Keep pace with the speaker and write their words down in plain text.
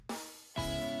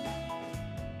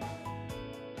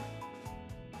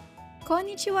こん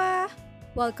にちは!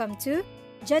 Welcome to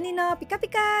Jani no Pika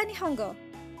Pika Nihongo.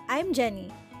 I'm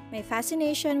Jani. My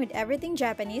fascination with everything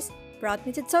Japanese brought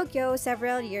me to Tokyo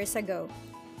several years ago.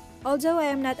 Although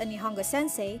I am not a Nihongo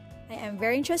sensei, I am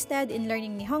very interested in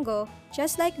learning Nihongo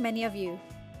just like many of you.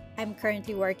 I'm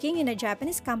currently working in a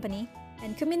Japanese company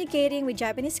and communicating with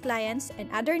Japanese clients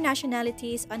and other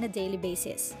nationalities on a daily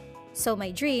basis. So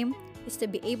my dream is to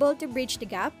be able to bridge the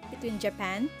gap between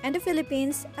Japan and the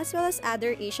Philippines as well as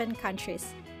other Asian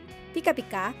countries. Pika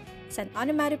Pika is an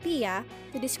onomatopoeia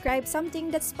to describe something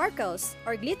that sparkles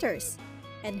or glitters.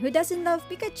 And who doesn't love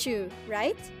Pikachu,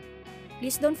 right?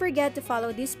 Please don't forget to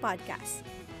follow this podcast.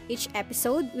 Each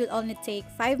episode will only take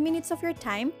 5 minutes of your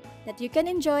time that you can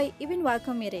enjoy even while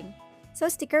commuting. So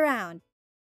stick around.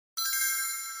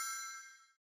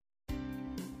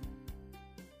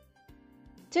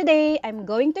 Today, I'm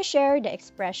going to share the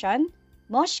expression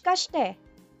Moshikashite,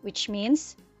 which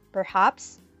means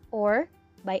perhaps or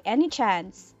by any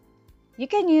chance. You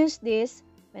can use this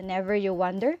whenever you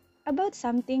wonder about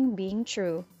something being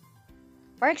true.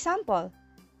 For example,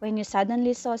 when you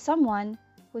suddenly saw someone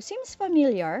who seems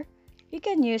familiar, you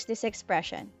can use this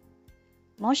expression.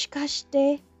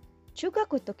 Moshikashite,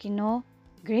 chugaku toki no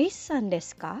Grace-san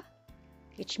desu ka?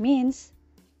 Which means,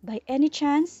 by any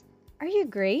chance, are you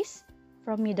Grace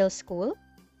from middle school?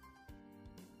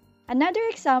 Another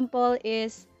example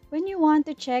is when you want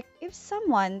to check if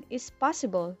someone is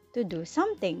possible to do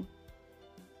something.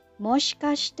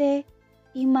 Moshikashite,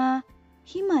 ima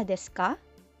hima desu ka?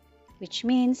 Which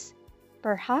means,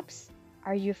 perhaps,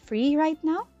 are you free right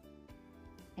now?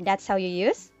 And that's how you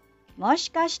use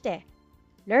Moshikashite.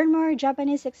 Learn more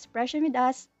Japanese expression with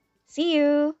us. See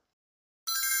you!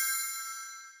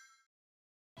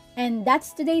 And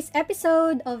that's today's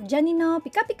episode of Jani no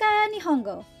Pika Pika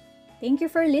Nihongo. Thank you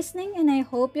for listening and I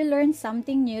hope you learned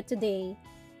something new today.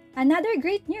 Another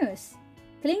great news!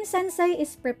 Kling Sensei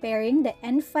is preparing the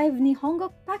N5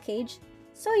 Nihongo package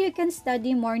so you can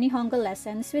study more Nihongo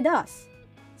lessons with us.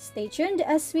 Stay tuned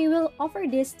as we will offer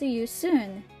this to you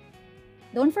soon.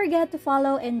 Don't forget to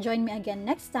follow and join me again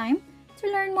next time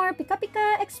to learn more Pika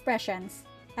Pika expressions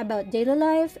about daily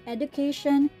life,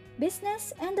 education,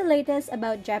 business, and the latest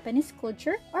about Japanese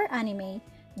culture or anime,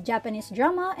 Japanese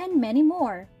drama, and many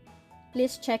more.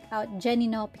 Please check out Jani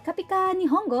no Pika Pika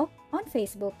Nihongo on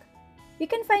Facebook. You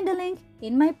can find the link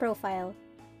in my profile.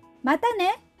 Mata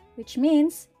ne, which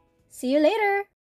means see you later!